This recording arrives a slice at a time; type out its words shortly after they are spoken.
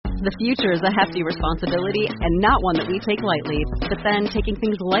The future is a hefty responsibility and not one that we take lightly. But then taking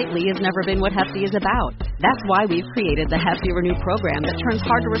things lightly has never been what Hefty is about. That's why we've created the Hefty Renew program that turns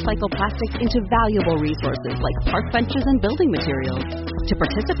hard-to-recycle plastics into valuable resources like park benches and building materials. To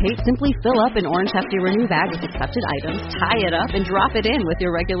participate, simply fill up an orange Hefty Renew bag with accepted items, tie it up, and drop it in with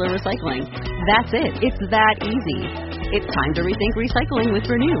your regular recycling. That's it. It's that easy. It's time to rethink recycling with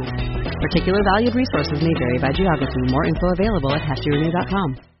Renew. Particular valued resources may vary by geography. More info available at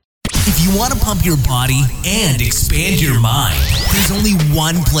heftyrenew.com. If you want to pump your body and expand your mind, there's only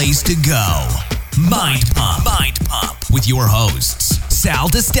one place to go. Mind Pump. Mind Pump. With your hosts, Sal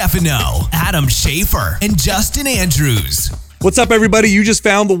DiStefano, Adam Schaefer, and Justin Andrews. What's up, everybody? You just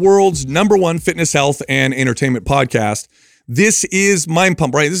found the world's #1 fitness, health, and entertainment podcast. This is Mind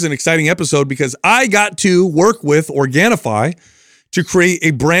Pump, right? This is an exciting episode because I got to work with Organifi to create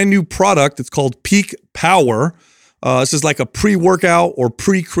a brand new product. It's called Peak Power. This is like a pre-workout or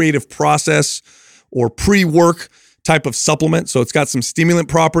pre-creative process or pre-work type of supplement. So it's got some stimulant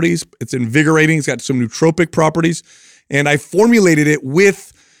properties. It's invigorating. It's got some nootropic properties. And I formulated it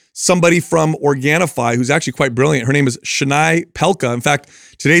with somebody from Organifi who's actually quite brilliant. Her name is Shanais Pelka. In fact,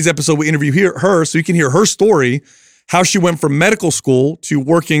 today's episode, we interview her so you can hear her story, how she went from medical school to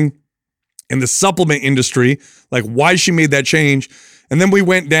working in the supplement industry, like why she made that change. And then we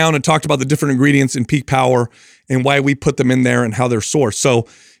went down and talked about the different ingredients in Peak Power and why we put them in there and how they're sourced. So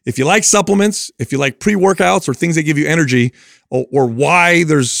if you like supplements, if you like pre-workouts or things that give you energy, or why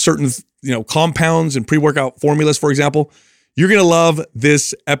there's certain compounds and pre-workout formulas, for example, you're going to love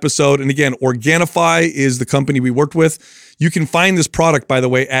this episode. And again, Organifi is the company we worked with. You can find this product, by the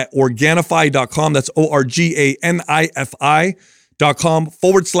way, at Organifi.com. That's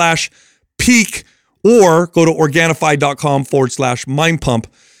Organifi.com/peak, or go to Organifi.com/mind pump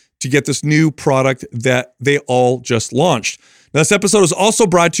to get this new product that they all just launched. Now, this episode is also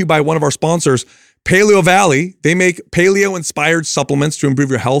brought to you by one of our sponsors, Paleo Valley. They make paleo-inspired supplements to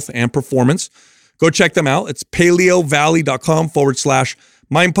improve your health and performance. Go check them out. It's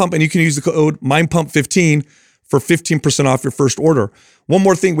paleovalley.com/mind pump, and you can use the code MindPump15 for 15% off your first order. One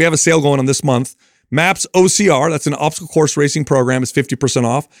more thing, we have a sale going on this month. MAPS OCR, that's an obstacle course racing program, is 50%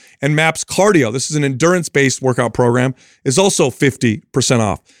 off. And MAPS Cardio, this is an endurance-based workout program, is also 50%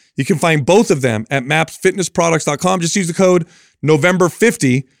 off. You can find both of them at mapsfitnessproducts.com. Just use the code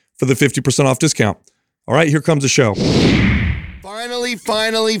November50 for the 50% off discount. All right, here comes the show. Finally,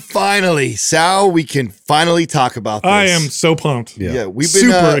 Sal, we can finally talk about this. I am so pumped. Yeah, we've been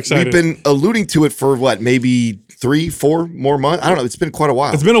super excited. We've been alluding to it for maybe 3-4 more months. I don't know. It's been quite a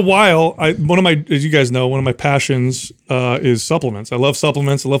while. It's been a while. As you guys know, one of my passions is supplements. I love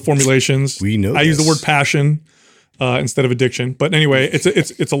supplements. I love formulations. We know. I use the word passion instead of addiction. But anyway,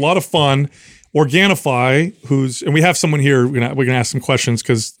 it's a lot of fun. Organifi, and we have someone here. We're gonna ask some questions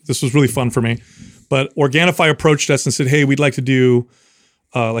because this was really fun for me. But Organifi approached us and said, "Hey, we'd like to do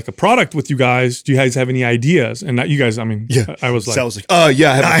like a product with you guys. Do you guys have any ideas?" And you guys, I mean, yeah. I was like,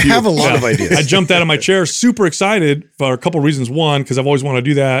 yeah, I have a lot of ideas. I jumped out of my chair, super excited for a couple of reasons. One, because I've always wanted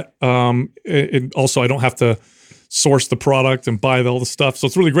to do that. And also, I don't have to source the product and buy all the stuff. So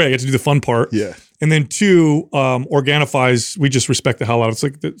it's really great. I get to do the fun part. Yeah. And then two, Organifi's, we just respect the hell out of it. It's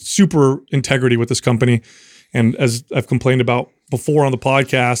like the super integrity with this company. And as I've complained about before on the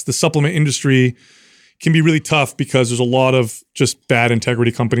podcast, the supplement industry can be really tough because there's a lot of just bad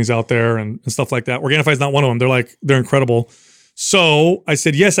integrity companies out there and stuff like that. Organifi is not one of them. They're incredible. So I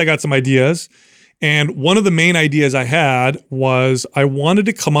said, yes, I got some ideas. And one of the main ideas I had was I wanted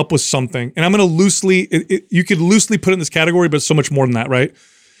to come up with something, and I'm going to you could loosely put it in this category, but it's so much more than that, right?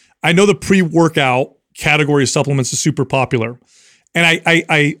 I know the pre-workout category of supplements is super popular. And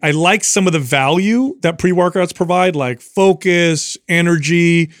I like some of the value that pre-workouts provide, like focus,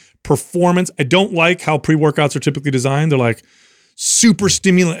 energy, performance. I don't like how pre-workouts are typically designed. They're like super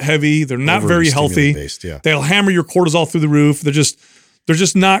stimulant heavy. They're not very healthy. Based, yeah. They'll hammer your cortisol through the roof. They're just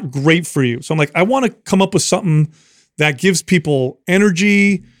not great for you. So I'm like, I want to come up with something that gives people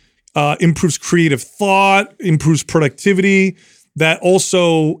energy, improves creative thought, improves productivity, that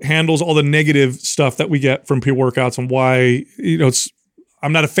also handles all the negative stuff that we get from pre-workouts and why,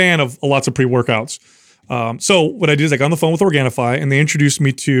 I'm not a fan of lots of pre-workouts. So what I did is I got on the phone with Organifi and they introduced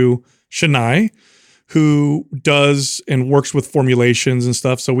me to Shanais, who does and works with formulations and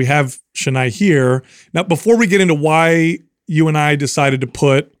stuff. So we have Shanais here. Now, before we get into why you and I decided to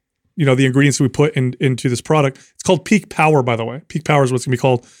put, the ingredients we put into this product, it's called Peak Power, by the way. Peak Power is what's going to be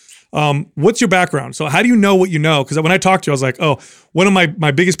called. What's your background? So how do you know what you know? Because when I talked to you, I was like, oh, one of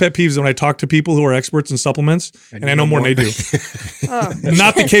my biggest pet peeves is when I talk to people who are experts in supplements, and I know more than they do.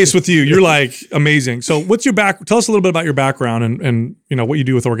 Not the case with you. You're like amazing. So what's your tell us a little bit about your background and what you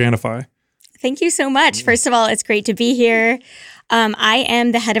do with Organifi. Thank you so much. First of all, it's great to be here. I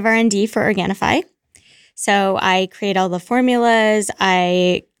am the head of R&D for Organifi. So I create all the formulas.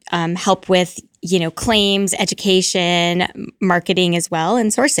 I help with, claims, education, marketing as well,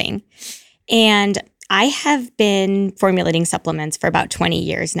 and sourcing. And I have been formulating supplements for about 20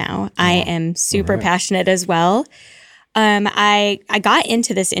 years now. I am super passionate as well. I got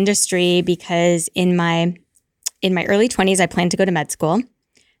into this industry because in my early 20s, I planned to go to med school.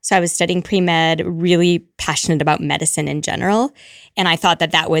 So I was studying pre-med, really passionate about medicine in general. And I thought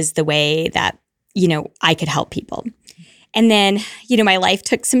that was the way that, I could help people. And then, my life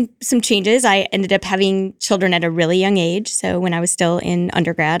took some changes. I ended up having children at a really young age. So when I was still in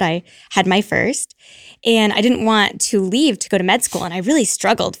undergrad, I had my first. And I didn't want to leave to go to med school. And I really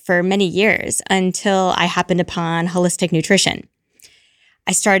struggled for many years until I happened upon holistic nutrition.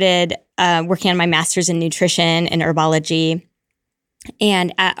 I started working on my master's in nutrition and herbology.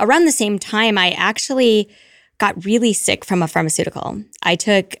 And around the same time, I actually got really sick from a pharmaceutical. I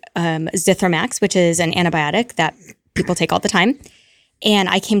took Zithromax, which is an antibiotic that people take all the time. And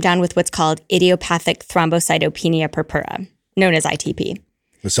I came down with what's called idiopathic thrombocytopenia purpura, known as ITP.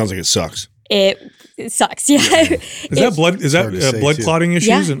 It sounds like it sucks. It sucks, yeah. Is that blood clotting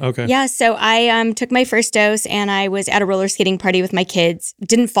issues? Yeah. Okay. Yeah, so I took my first dose and I was at a roller skating party with my kids.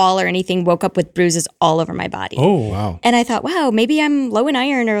 Didn't fall or anything, woke up with bruises all over my body. Oh, wow. And I thought, wow, maybe I'm low in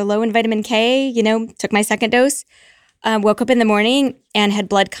iron or low in vitamin K, took my second dose. Woke up in the morning and had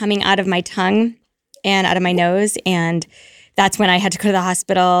blood coming out of my tongue and out of my nose. And that's when I had to go to the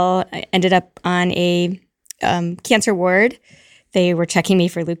hospital. I ended up on a cancer ward. They were checking me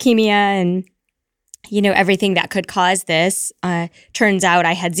for leukemia and, everything that could cause this. Turns out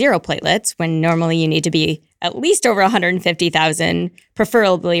I had 0 platelets when normally you need to be at least over 150,000,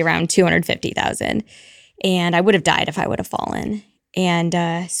 preferably around 250,000. And I would have died if I would have fallen.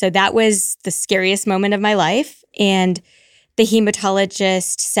 And so that was the scariest moment of my life. And the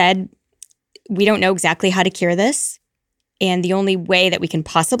hematologist said, we don't know exactly how to cure this. And the only way that we can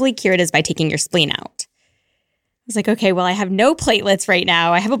possibly cure it is by taking your spleen out. I was like, okay, well, I have no platelets right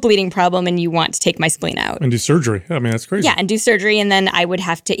now. I have a bleeding problem and you want to take my spleen out. And do surgery. I mean, that's crazy. Yeah, and do surgery. And then I would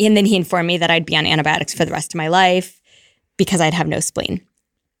have to, and then he informed me that I'd be on antibiotics for the rest of my life because I'd have no spleen.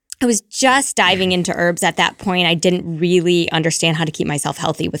 I was just diving into herbs at that point. I didn't really understand how to keep myself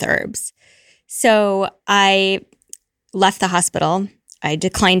healthy with herbs. So I left the hospital. I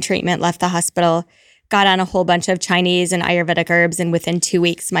declined treatment, left the hospital, got on a whole bunch of Chinese and Ayurvedic herbs, and within 2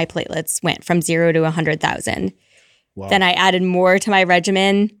 weeks, my platelets went from 0 to 100,000. Wow. Then I added more to my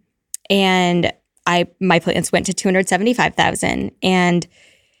regimen, and my platelets went to 275,000. And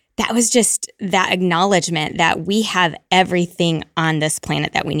that was just that acknowledgement that we have everything on this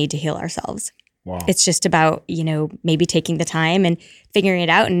planet that we need to heal ourselves. Wow. It's just about, maybe taking the time and figuring it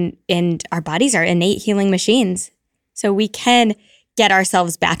out. And our bodies are innate healing machines. So we can get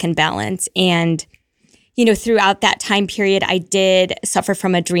ourselves back in balance. And, throughout that time period, I did suffer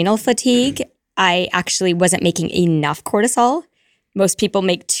from adrenal fatigue. I actually wasn't making enough cortisol. Most people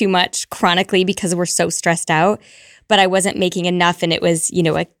make too much chronically because we're so stressed out, but I wasn't making enough. And it was,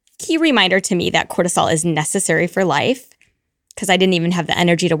 a key reminder to me that cortisol is necessary for life because I didn't even have the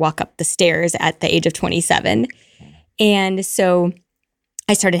energy to walk up the stairs at the age of 27. And so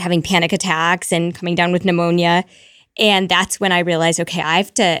I started having panic attacks and coming down with pneumonia. And that's when I realized, okay, I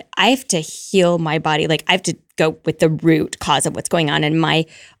have to heal my body. Like I have to go with the root cause of what's going on. And my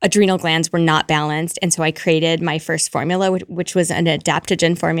adrenal glands were not balanced. And so I created my first formula, which was an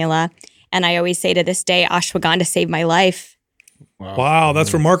adaptogen formula. And I always say to this day, ashwagandha saved my life. Wow,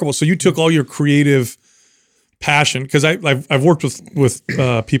 that's remarkable. So you took all your creative passion, because I've worked with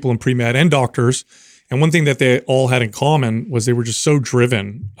people in pre-med and doctors. And one thing that they all had in common was they were just so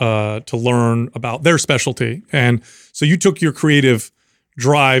driven to learn about their specialty. And so you took your creative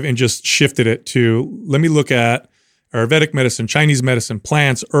drive and just shifted it to, let me look at Ayurvedic medicine, Chinese medicine,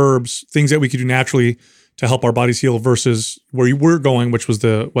 plants, herbs, things that we could do naturally to help our bodies heal versus where you were going, which was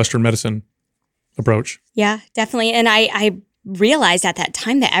the Western medicine approach. Yeah, definitely. And I realized at that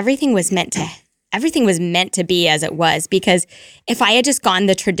time that everything was meant to be as it was, because if I had just gone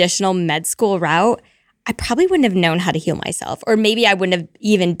the traditional med school route, I probably wouldn't have known how to heal myself. Or maybe I wouldn't have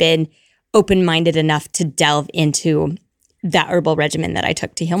even been open-minded enough to delve into that herbal regimen that I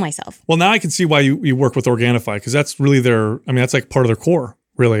took to heal myself. Well, now I can see why you work with Organifi, because that's really that's like part of their core,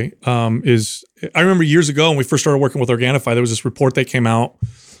 really. I remember years ago when we first started working with Organifi, there was this report that came out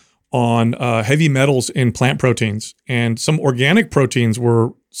on heavy metals in plant proteins, and some organic proteins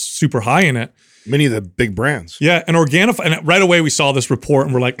were super high in it. Many of the big brands. Yeah, and Organifi, and right away we saw this report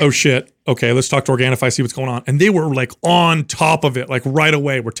and we're like, oh shit, okay, let's talk to Organifi, see what's going on. And they were like on top of it, like right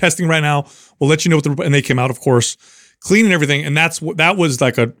away. We're testing right now. We'll let you know what and they came out, of course, clean and everything. And that was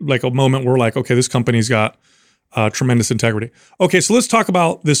like a moment where we're like, okay, this company's got tremendous integrity. Okay, so let's talk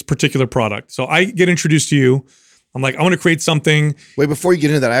about this particular product. So I get introduced to you. I'm like, I want to create something. Wait, before you get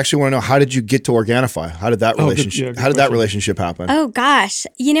into that, I actually want to know, how did you get to Organifi? How did that relationship? How did that relationship happen? Oh gosh,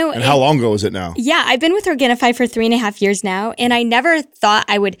 and how long ago was it now? Yeah, I've been with Organifi for 3.5 years now, and I never thought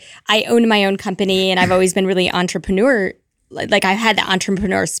I would. I own my own company, and I've always been really entrepreneur. Like I've had the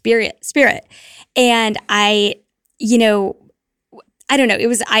entrepreneur spirit, and I don't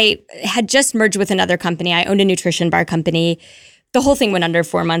know. I had just merged with another company. I owned a nutrition bar company. The whole thing went under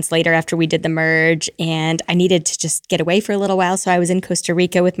 4 months later after we did the merge, and I needed to just get away for a little while. So I was in Costa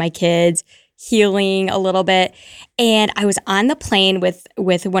Rica with my kids, healing a little bit. And I was on the plane with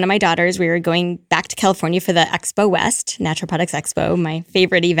one of my daughters. We were going back to California for the Expo West, Natural Products Expo, my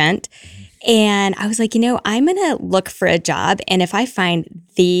favorite event. And I was like, I'm going to look for a job. And if I find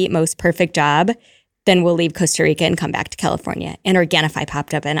the most perfect job, then we'll leave Costa Rica and come back to California. And Organifi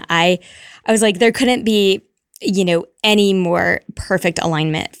popped up. And I was like, there couldn't be any more perfect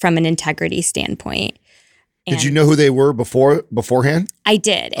alignment from an integrity standpoint. And did you know who they were beforehand? I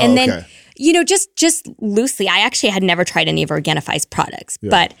did. And then, just loosely, I actually had never tried any of Organifi's products,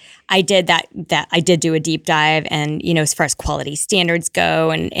 but I did that I did do a deep dive, and, as far as quality standards go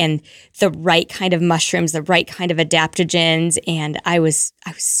and the right kind of mushrooms, the right kind of adaptogens. And I was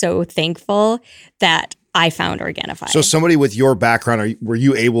so thankful that I found Organifi. So somebody with your background, were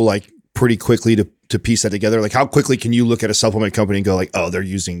you able pretty quickly to piece that together? Like, how quickly can you look at a supplement company and go like, oh, they're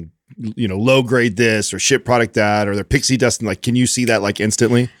using, low grade this or shit product that, or they're pixie dust, and can you see that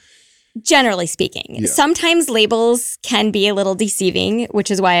instantly? Generally speaking, sometimes labels can be a little deceiving, which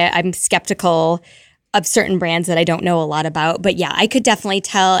is why I'm skeptical of certain brands that I don't know a lot about. But yeah, I could definitely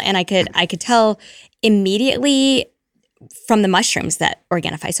tell, and I could tell immediately from the mushrooms that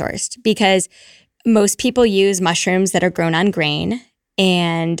Organifi sourced, because most people use mushrooms that are grown on grain,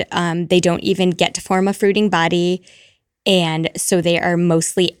 and they don't even get to form a fruiting body. And so they are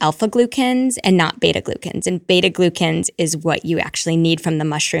mostly alpha glucans and not beta glucans. And beta glucans is what you actually need from the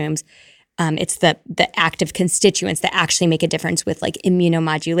mushrooms. It's the active constituents that actually make a difference with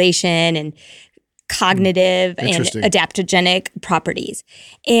immunomodulation and cognitive and adaptogenic properties.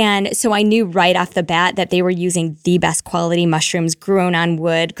 And so I knew right off the bat that they were using the best quality mushrooms grown on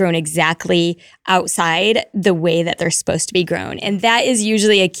wood, grown exactly outside the way that they're supposed to be grown. And that is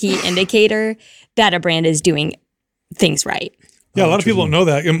usually a key indicator that a brand is doing things right. Yeah, a lot of people don't know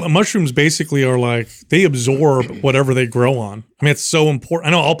that. Mushrooms basically are they absorb whatever they grow on. I mean, it's so important.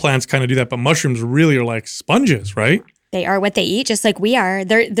 I know all plants kind of do that, but mushrooms really are like sponges, right? They are what they eat, just like we are.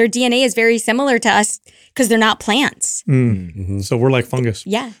 Their DNA is very similar to us because they're not plants. Mm-hmm. So we're like fungus.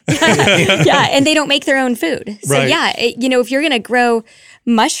 Yeah. Yeah, and they don't make their own food. So right. Yeah, if you're going to grow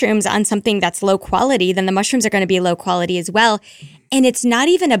mushrooms on something that's low quality, then the mushrooms are going to be low quality as well. And it's not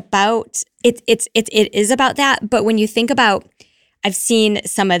even about, it is about that. But when you think about, I've seen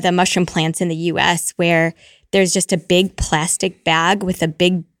some of the mushroom plants in the US where there's just a big plastic bag with a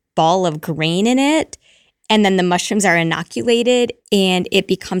big ball of grain in it. And then the mushrooms are inoculated and it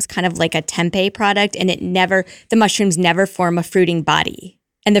becomes kind of like a tempeh product, and the mushrooms never form a fruiting body.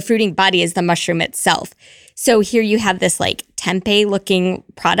 And the fruiting body is the mushroom itself. So here you have this tempeh looking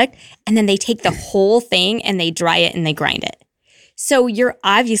product, and then they take the whole thing and they dry it and they grind it. So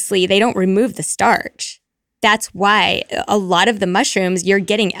they don't remove the starch. That's why a lot of the mushrooms, you're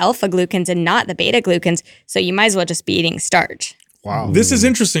getting alpha glucans and not the beta glucans. So you might as well just be eating starch. Wow. This is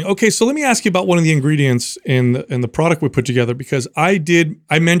interesting. Okay, so let me ask you about one of the ingredients in the product we put together, because I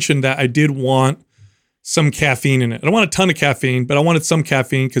mentioned that I did want some caffeine in it. I don't want a ton of caffeine, but I wanted some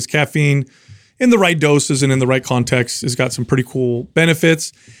caffeine, because caffeine in the right doses and in the right context has got some pretty cool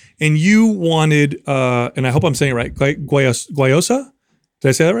benefits. And you wanted, and I hope I'm saying it right, guayusa? Did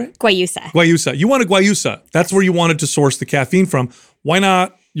I say that right? Guayusa. You wanted guayusa. That's where you wanted to source the caffeine from. Why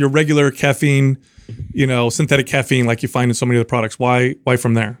not your regular caffeine, synthetic caffeine like you find in so many other products? Why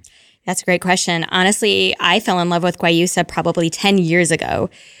from there? That's a great question. Honestly, I fell in love with guayusa probably 10 years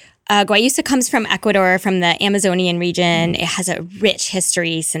ago. Guayusa comes from Ecuador, from the Amazonian region. It has a rich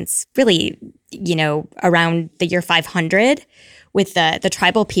history since really, around the year 500, with the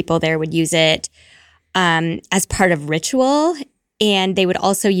tribal people there would use it as part of ritual, and they would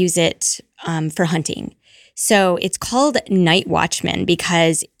also use it for hunting. So it's called Night Watchman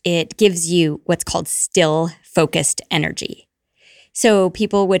because it gives you what's called still focused energy. So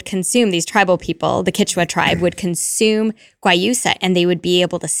people would consume, these tribal people, the Kichwa tribe would consume guayusa and they would be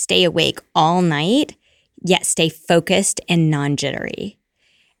able to stay awake all night, yet stay focused and non-jittery.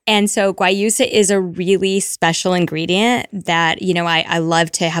 And so guayusa is a really special ingredient that, I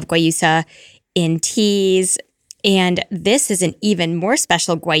love to have guayusa in teas. And this is an even more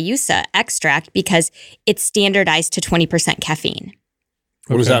special guayusa extract because it's standardized to 20% caffeine.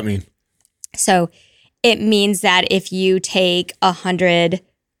 What does that mean? So it means that if you take 100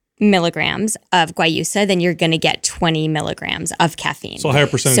 milligrams of guayusa, then you're going to get 20 milligrams of caffeine. So a higher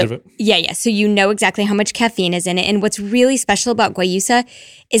percentage of it. Yeah. So you know exactly how much caffeine is in it. And what's really special about guayusa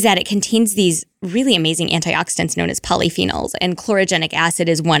is that it contains these really amazing antioxidants known as polyphenols, and chlorogenic acid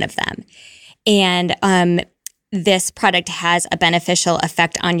is one of them. And this product has a beneficial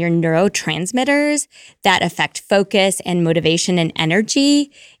effect on your neurotransmitters that affect focus and motivation and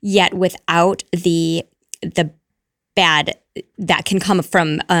energy, yet without the bad that can come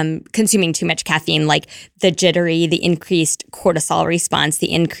from consuming too much caffeine, like the jittery, the increased cortisol response,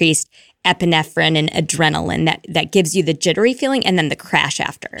 the increased epinephrine and adrenaline that gives you the jittery feeling and then the crash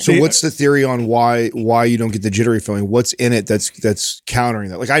after. So what's the theory on why you don't get the jittery feeling? What's in it that's countering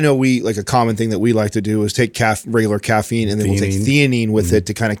that? Like I know a common thing that we like to do is take regular caffeine and then we'll take theanine with it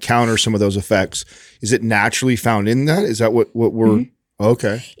to kind of counter some of those effects. Is it naturally found in that? Is that what we're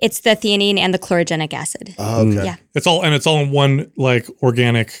okay? It's the theanine and the chlorogenic acid. Okay. Yeah. It's all in one like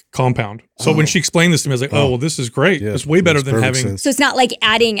organic compound. So when she explained this to me, I was like, oh, well, this is great. Yeah, It's way better than having. sense. So it's not like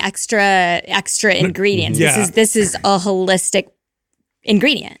adding extra ingredients. Yeah. This is a holistic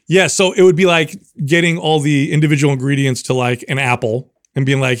ingredient. Yeah. So it would be like getting all the individual ingredients to like an apple and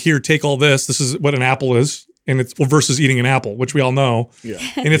being like, here, take all this. This is what an apple is. And it's versus eating an apple, which we all know. Yeah.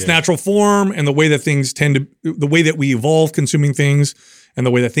 In its natural form and the way that things the way that we evolve consuming things and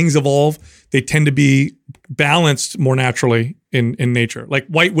the way that things evolve, they tend to be balanced more naturally in nature. Like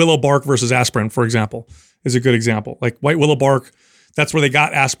white willow bark versus aspirin, for example, is a good example. Like white willow bark, that's where they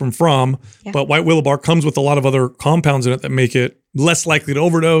got aspirin from. Yeah. But white willow bark comes with a lot of other compounds in it that make it less likely to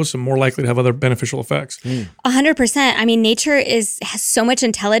overdose and more likely to have other beneficial effects. 100%. I mean, nature has so much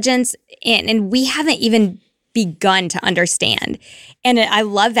intelligence and we haven't even begun to understand. And I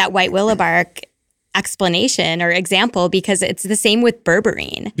love that white willow bark explanation or example because it's the same with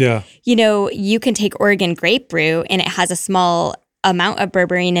berberine. Yeah. You can take Oregon grape brew and it has a small amount of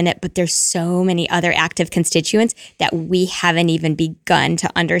berberine in it, but there's so many other active constituents that we haven't even begun to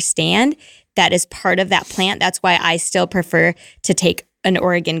understand that is part of that plant. That's why I still prefer to take an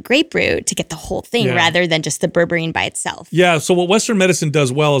Oregon grape brew to get the whole thing rather than just the berberine by itself. Yeah. So what Western medicine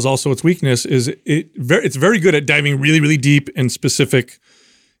does well is also its weakness is it's very good at diving really, really deep in specific,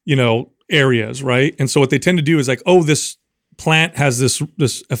 areas, right? And so what they tend to do is like, oh, this plant has this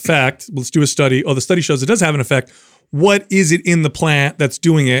effect. Let's do a study. Oh, the study shows it does have an effect. What is it in the plant that's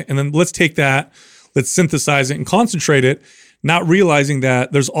doing it? And then let's take that, let's synthesize it and concentrate it, not realizing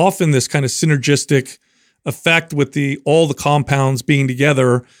that there's often this kind of synergistic effect with all the compounds being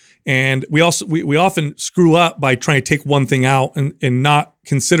together. And we often screw up by trying to take one thing out and not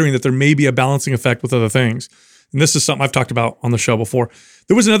considering that there may be a balancing effect with other things. And this is something I've talked about on the show before.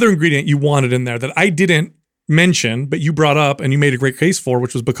 There was another ingredient you wanted in there that I didn't mention, but you brought up and you made a great case for,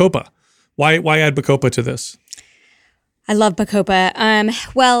 which was bacopa. Why add bacopa to this? I love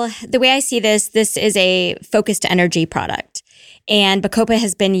bacopa. Well, the way I see this is a focused energy product. And bacopa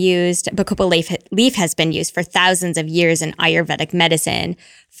leaf has been used for thousands of years in Ayurvedic medicine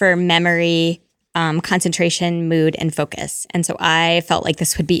for memory, concentration, mood, and focus. And so I felt like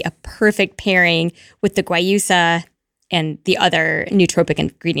this would be a perfect pairing with the guayusa and the other nootropic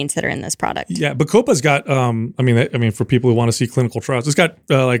ingredients that are in this product. Yeah, bacopa's got, for people who want to see clinical trials, it's got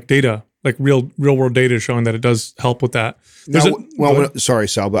like real world data showing that it does help with that. Sorry,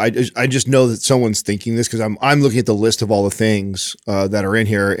 Sal, but I just know that someone's thinking this because I'm looking at the list of all the things that are in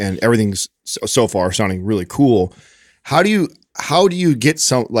here and everything's so far sounding really cool. How do you get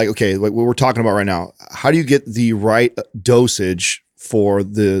some like what we're talking about right now? How do you get the right dosage for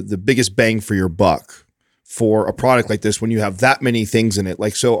the biggest bang for your buck for a product like this when you have that many things in it?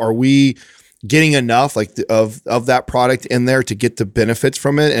 Like, so are we getting enough of that product in there to get the benefits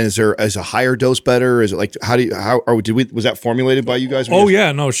from it? And is a higher dose better? Is it like, was that formulated by you guys? Oh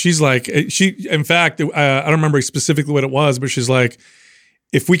yeah, no, she's like, in fact, I don't remember specifically what it was, but she's like,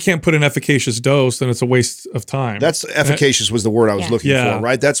 if we can't put an efficacious dose, then it's a waste of time. That's efficacious was the word I was looking for,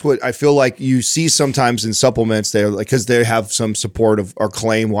 right? That's what I feel like you see sometimes in supplements. They're like, because they have some support of or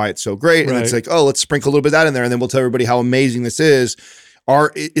claim why it's so great. And it's like, oh, let's sprinkle a little bit of that in there and then we'll tell everybody how amazing this is.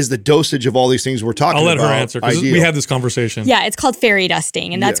 is the dosage of all these things we're talking about? I'll let her answer because we had this conversation. Yeah, it's called fairy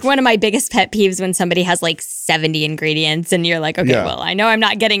dusting. And that's one of my biggest pet peeves when somebody has like 70 ingredients and you're like, okay, well, I know I'm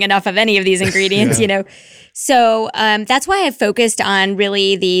not getting enough of any of these ingredients, you know? So that's why I've focused on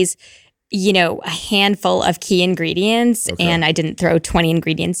really these, you know, a handful of key ingredients. And I didn't throw 20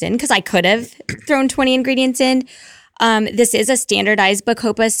 ingredients in because I could have thrown 20 ingredients in. This is a standardized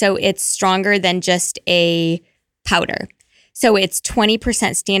Bacopa, so it's stronger than just a powder. So it's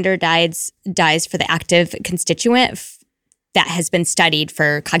 20% standardized dyes for the active constituent that has been studied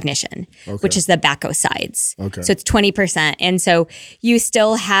for cognition, which is the bacosides. So it's 20%. And so you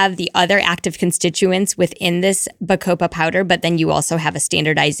still have the other active constituents within this Bacopa powder, but then you also have a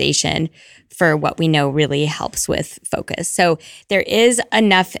standardization for what we know really helps with focus. So there is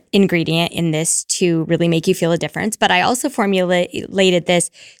enough ingredient in this to really make you feel a difference. But I also formulated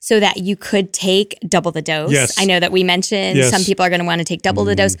this so that you could take double the dose. Yes. I know that we mentioned some people are going to want to take double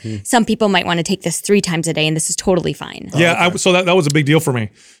the dose. Some people might want to take this 3 times a day, and this is totally fine. Yeah, so that was a big deal for me.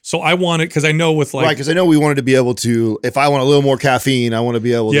 So I wanted, because I know with like... Right, because I know we wanted to be able to, if I want a little more caffeine, I want to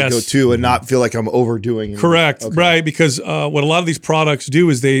be able to go too and not feel like I'm overdoing it. Correct, right, because what a lot of these products do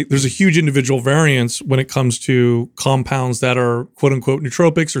is there's a huge individual variance when it comes to compounds that are quote unquote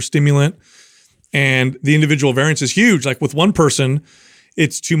nootropics or stimulant, and the individual variance is huge. Like with one person,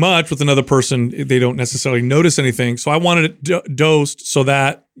 it's too much. With another person, they don't necessarily notice anything. So I wanted it dosed so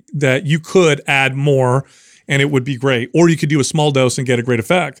that you could add more and it would be great. Or you could do a small dose and get a great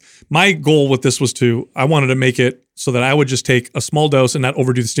effect. My goal with this was I wanted to make it so that I would just take a small dose and not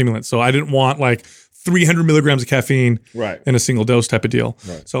overdo the stimulant. So I didn't want like 300 milligrams of caffeine in a single dose type of deal.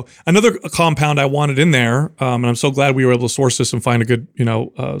 So another compound I wanted in there, and I'm so glad we were able to source this and find a good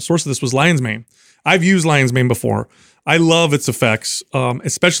source of this, was lion's mane. I've used lion's mane before. I love its effects,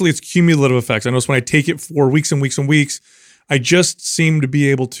 especially its cumulative effects. I notice when I take it for weeks and weeks and weeks, I just seem to be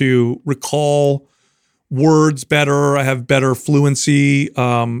able to recall words better. I have better fluency.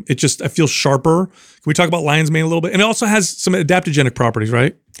 I feel sharper. Can we talk about lion's mane a little bit? And it also has some adaptogenic properties,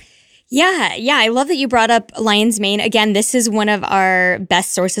 right? Yeah. I love that you brought up lion's mane. Again, this is one of our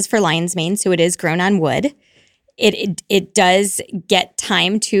best sources for lion's mane. So it is grown on wood. It does get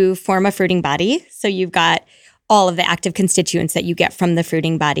time to form a fruiting body. So you've got all of the active constituents that you get from the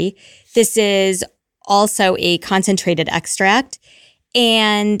fruiting body. This is also a concentrated extract.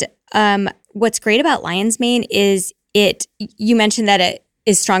 And what's great about lion's mane is you mentioned that it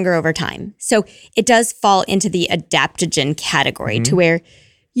is stronger over time. So it does fall into the adaptogen category to where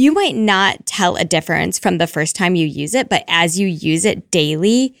you might not tell a difference from the first time you use it, but as you use it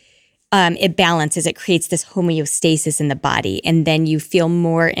daily, it balances, it creates this homeostasis in the body, and then you feel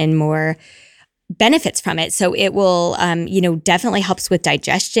more and more benefits from it. So it will, definitely helps with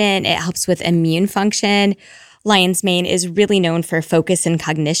digestion. It helps with immune function. Lion's mane is really known for focus and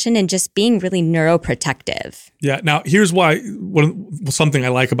cognition and just being really neuroprotective. Yeah. Now, here's why something I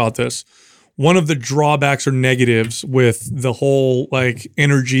like about this. One of the drawbacks or negatives with the whole like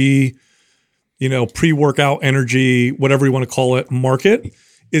energy, pre-workout energy, whatever you want to call it, market,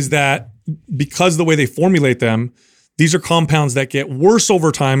 is that because the way they formulate them, these are compounds that get worse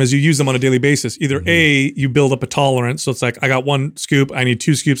over time as you use them on a daily basis. Either A, you build up a tolerance. So it's like, I got 1 scoop, I need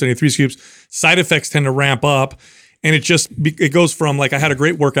 2 scoops, I need 3 scoops. Side effects tend to ramp up. And it goes from like, I had a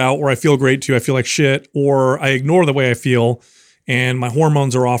great workout or I feel great to I feel like shit, or I ignore the way I feel and my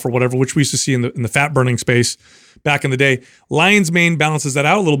hormones are off or whatever, which we used to see in the fat burning space back in the day. Lion's mane balances that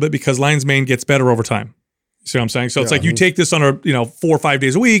out a little bit because lion's mane gets better over time. You see what I'm saying? So it's like you take this on 4 or 5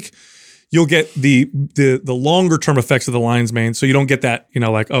 days a week, you'll get the longer term effects of the lion's mane. So you don't get that,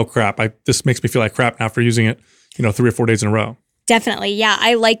 like, oh crap, this makes me feel like crap after using it, 3 or 4 days in a row. Definitely. Yeah.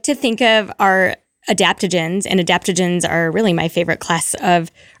 I like to think of our adaptogens, and adaptogens are really my favorite class of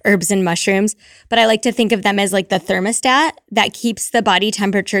herbs and mushrooms, but I like to think of them as like the thermostat that keeps the body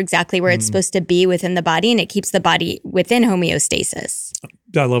temperature exactly where it's supposed to be within the body, and it keeps the body within homeostasis.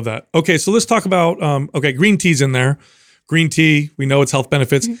 I love that. Okay, so let's talk about, green tea's in there. Green tea, we know its health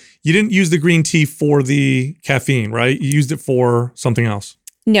benefits. You didn't use the green tea for the caffeine, right? You used it for something else.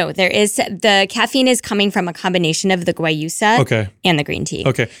 No, the caffeine is coming from a combination of the guayusa and the green tea.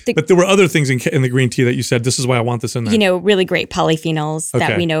 Okay, but there were other things in the green tea that you said, this is why I want this in there. Really great polyphenols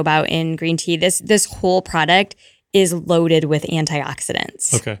that we know about in green tea. This whole product is loaded with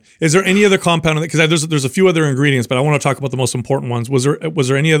antioxidants. Okay. Is there any other compound in it? Because there's a few other ingredients, but I want to talk about the most important ones. Was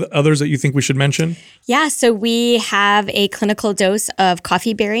there any others that you think we should mention? Yeah, so we have a clinical dose of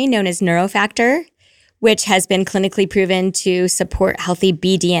coffee berry known as Neurofactor. which has been clinically proven to support healthy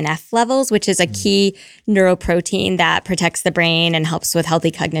BDNF levels, which is a key neuroprotein that protects the brain and helps with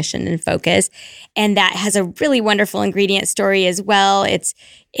healthy cognition and focus. And that has a really wonderful ingredient story as well.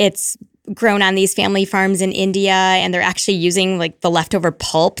 It's grown on these family farms in India, and they're actually using like the leftover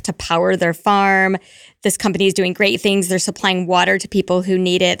pulp to power their farm. This company is doing great things. They're supplying water to people who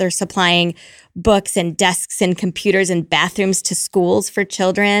need it. They're supplying books and desks and computers and bathrooms to schools for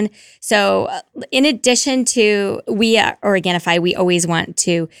children. So in addition to, we at Organifi, we always want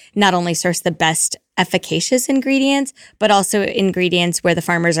to not only source the best efficacious ingredients, but also ingredients where the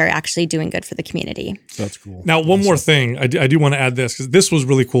farmers are actually doing good for the community. That's cool. Now, one more thing. I do want to add this because this was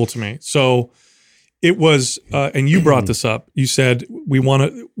really cool to me. So it was, and you brought this up. You said we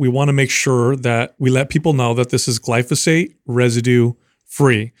want to make sure that we let people know that this is glyphosate residue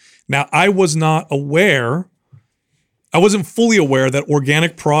free. Now, I wasn't fully aware that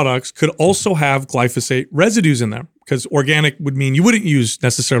organic products could also have glyphosate residues in them, because organic would mean you wouldn't use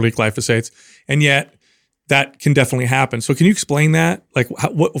necessarily glyphosates, and yet that can definitely happen. So can you explain that? Like,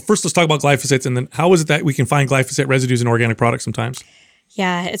 first let's talk about glyphosates, and then how is it that we can find glyphosate residues in organic products sometimes?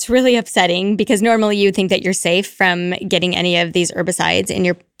 Yeah, it's really upsetting because normally you would think that you're safe from getting any of these herbicides in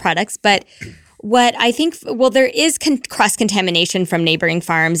your products. But what I think, there is cross-contamination from neighboring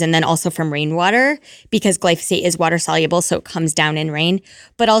farms and then also from rainwater, because glyphosate is water soluble, so it comes down in rain.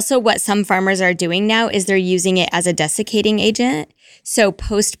 But also what some farmers are doing now is they're using it as a desiccating agent. So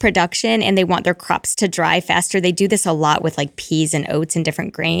post-production, and they want their crops to dry faster. They do this a lot with like peas and oats and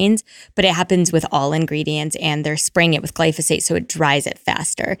different grains, but it happens with all ingredients, and they're spraying it with glyphosate so it dries it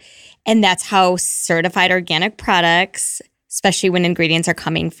faster. And that's how certified organic products, especially when ingredients are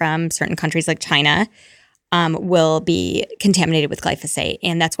coming from certain countries like China, will be contaminated with glyphosate.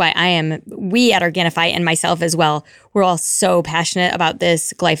 And that's why we at Organifi and myself as well, we're all so passionate about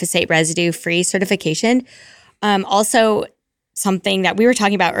this glyphosate residue-free certification. Also, something that we were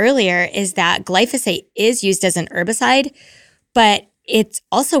talking about earlier is that glyphosate is used as an herbicide, but it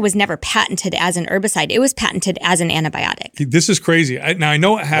also was never patented as an herbicide. It was patented as an antibiotic. This is crazy. Now, I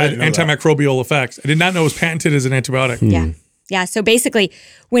know it had antimicrobial effects. I did not know it was patented as an antibiotic. Yeah. Yeah. So basically,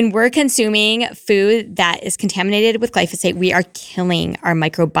 when we're consuming food that is contaminated with glyphosate, we are killing our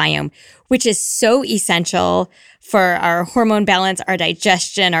microbiome, which is so essential for our hormone balance, our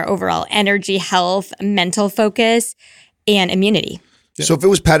digestion, our overall energy, health, mental focus, and immunity. So if it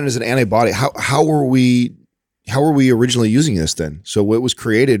was patented as an antibiotic, how were we originally using this then? So it was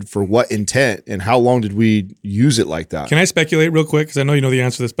created for what intent, and how long did we use it like that? Can I speculate real quick? Because I know you know the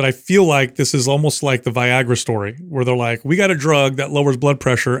answer to this, but I feel like this is almost like the Viagra story, where they're like, we got a drug that lowers blood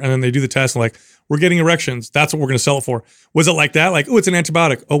pressure, and then they do the test and like, we're getting erections. That's what we're going to sell it for. Was it like that? Like, oh, it's an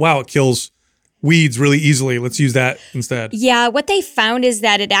antibiotic. Oh, wow, it kills weeds really easily. Let's use that instead. Yeah, what they found is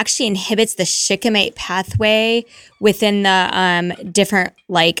that it actually inhibits the shikimate pathway within the different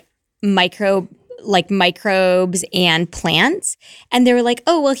microbes and plants. And they were like,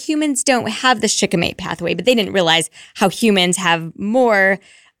 oh, well, humans don't have the shikimate pathway, but they didn't realize how humans have more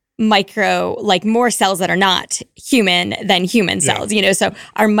cells that are not human than human cells, so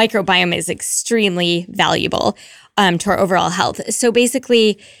our microbiome is extremely valuable to our overall health. So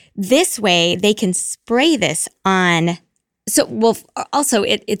basically, this way they can spray this on. Also,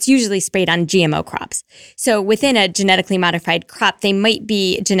 it's usually sprayed on GMO crops. So within a genetically modified crop, they might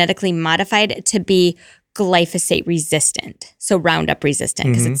be genetically modified to be glyphosate resistant. So Roundup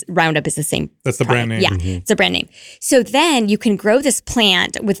resistant, because Roundup is the same. That's the brand name. Yeah, it's a brand name. So then you can grow this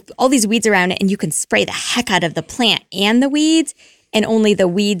plant with all these weeds around it, and you can spray the heck out of the plant and the weeds, and only the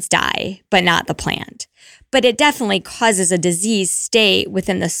weeds die, but not the plant. But it definitely causes a disease state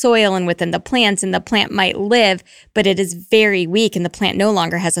within the soil and within the plants, and the plant might live, but it is very weak, and the plant no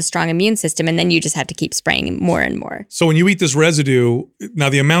longer has a strong immune system, and then you just have to keep spraying more and more. So when you eat this residue, now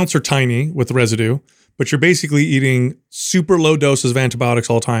the amounts are tiny with the residue, but you're basically eating super low doses of antibiotics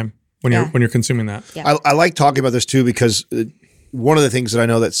all the time when you're consuming that. Yeah. I like talking about this too, because one of the things that I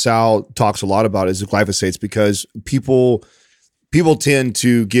know that Sal talks a lot about is the glyphosates, because people tend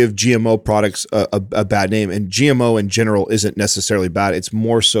to give GMO products a bad name, and GMO in general isn't necessarily bad. It's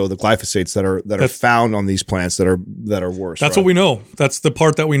more so the glyphosates that are found on these plants that are worse. That's what we know. That's the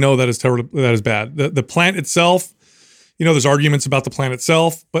part that we know that is terrible, that is bad. The plant itself, there's arguments about the plant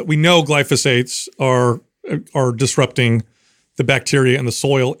itself, but we know glyphosates are disrupting the bacteria in the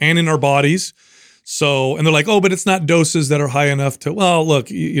soil and in our bodies. So, and they're like, oh, but it's not doses that are high enough to, well,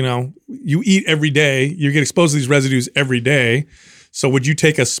 look, you eat every day, you get exposed to these residues every day. So would you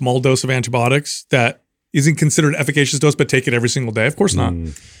take a small dose of antibiotics that isn't considered efficacious dose, but take it every single day? Of course not.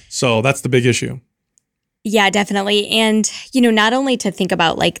 So that's the big issue. Yeah, definitely. And, not only to think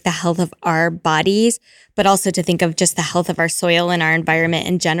about like the health of our bodies, but also to think of just the health of our soil and our environment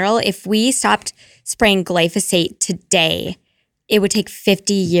in general. If we stopped spraying glyphosate today, it would take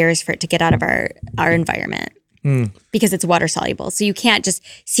 50 years for it to get out of our environment. Because it's water soluble. So you can't just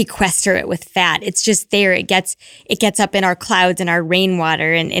sequester it with fat. It's just there. It gets up in our clouds and our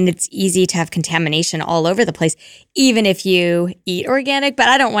rainwater, and it's easy to have contamination all over the place, even if you eat organic. But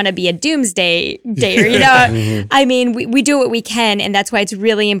I don't want to be a doomsday dayer, I mean, we do what we can, and that's why it's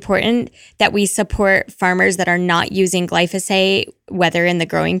really important that we support farmers that are not using glyphosate, whether in the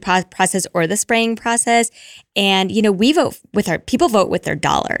growing process or the spraying process. And, we vote people vote with their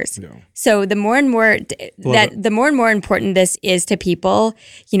dollars. Yeah. So the more and more important this is to people,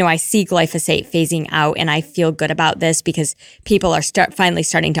 I see glyphosate phasing out, and I feel good about this because people are finally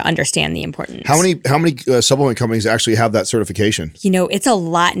starting to understand the importance. How many supplement companies actually have that certification? It's a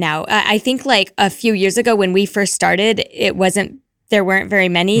lot now. I think like a few years ago when we first started, there weren't very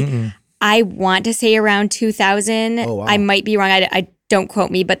many. Mm-mm. I want to say around 2,000. Oh, wow. I might be wrong. I don't quote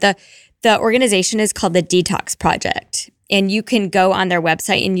me, but the organization is called the Detox Project, and you can go on their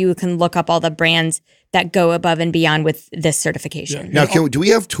website and you can look up all the brands that go above and beyond with this certification. Yeah. Now, do we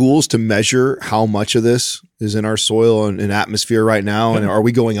have tools to measure how much of this is in our soil and atmosphere right now? And are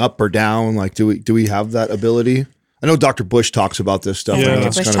we going up or down? Like, do we have that ability? I know Dr. Bush talks about this stuff. Yeah.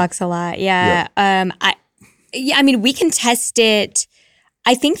 Dr. Bush talks a lot. Yeah. I mean, we can test it.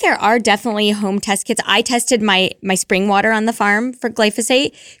 I think there are definitely home test kits. I tested my spring water on the farm for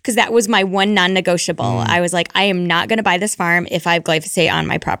glyphosate because that was my one non-negotiable. I was like, I am not going to buy this farm if I have glyphosate on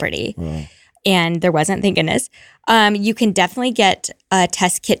my property. And there wasn't, thank goodness. You can definitely get a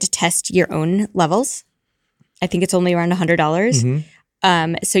test kit to test your own levels. I think it's only around $100.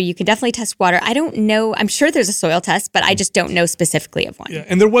 Mm-hmm. So you can definitely test water. I don't know. I'm sure there's a soil test, but I just don't know specifically of one. Yeah,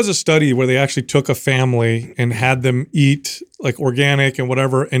 and there was a study where they actually took a family and had them eat like organic and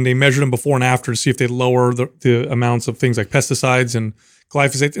whatever, and they measured them before and after to see if they lower the amounts of things like pesticides and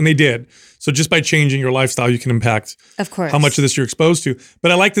glyphosate, and they did. So just by changing your lifestyle, you can impact, of course, how much of this you're exposed to.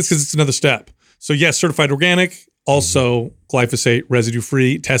 But I like this because it's another step. So yes, certified organic, also glyphosate,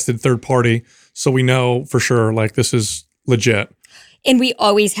 residue-free, tested third party, so we know for sure like this is legit. And we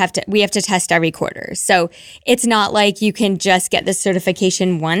always have to test every quarter. So it's not like you can just get the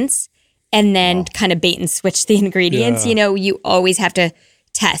certification once and then kind of bait and switch the ingredients. Yeah. You always have to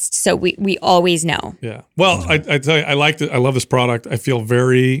test. So we always know. Yeah. Well, I tell you, I liked it. I love this product. I feel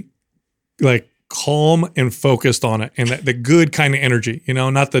very like calm and focused on it, and the good kind of energy,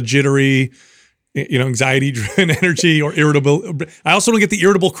 not the jittery, anxiety driven energy or irritable. I also don't get the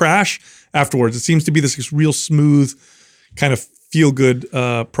irritable crash afterwards. It seems to be this real smooth kind of feel good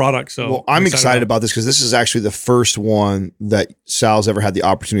product. So I'm excited about this because this is actually the first one that Sal's ever had the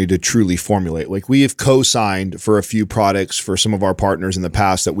opportunity to truly formulate. Like, we have co-signed for a few products for some of our partners in the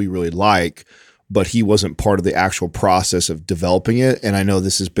past that we really like, but he wasn't part of the actual process of developing it. And I know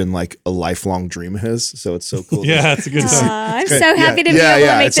this has been like a lifelong dream of his. So it's so cool. Yeah, it's a good time. I'm so happy to be able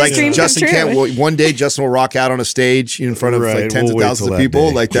to make this dream come true. One day Justin will rock out on a stage in front of like tens of thousands of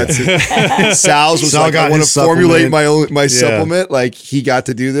people. Like, that's it. Sal's was like, I want to formulate my supplement. Like, he got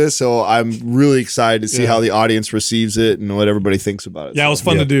to do this. So I'm really excited to see how the audience receives it and what everybody thinks about it. Yeah, it was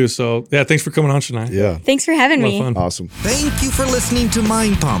fun to do. So thanks for coming on, Shanais. Yeah. Thanks for having me. Fun. Awesome. Thank you for listening to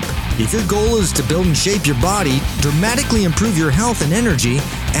Mind Pump. If your goal is to build and shape your body, dramatically improve your health and energy,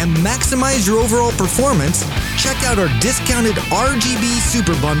 and maximize your overall performance, check out our discounted RGB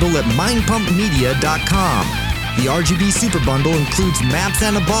Super Bundle at mindpumpmedia.com. The RGB Super Bundle includes MAPS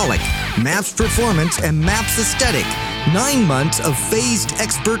Anabolic, MAPS Performance, and MAPS Aesthetic. 9 months of phased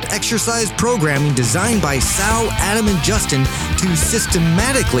expert exercise programming designed by Sal, Adam, and Justin to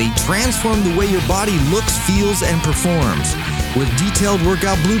systematically transform the way your body looks, feels, and performs. With detailed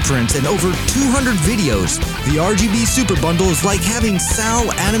workout blueprints and over 200 videos, the RGB Super Bundle is like having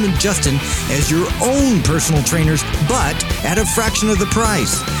Sal, Adam, and Justin as your own personal trainers, but at a fraction of the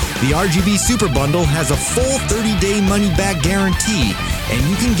price. The RGB Super Bundle has a full 30-day money-back guarantee, and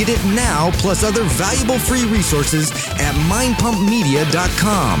you can get it now plus other valuable free resources at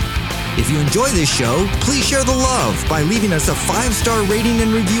mindpumpmedia.com. If you enjoy this show, please share the love by leaving us a 5-star rating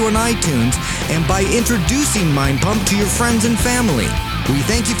and review on iTunes and by introducing Mind Pump to your friends and family. We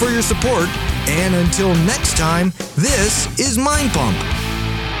thank you for your support, and until next time, this is Mind Pump.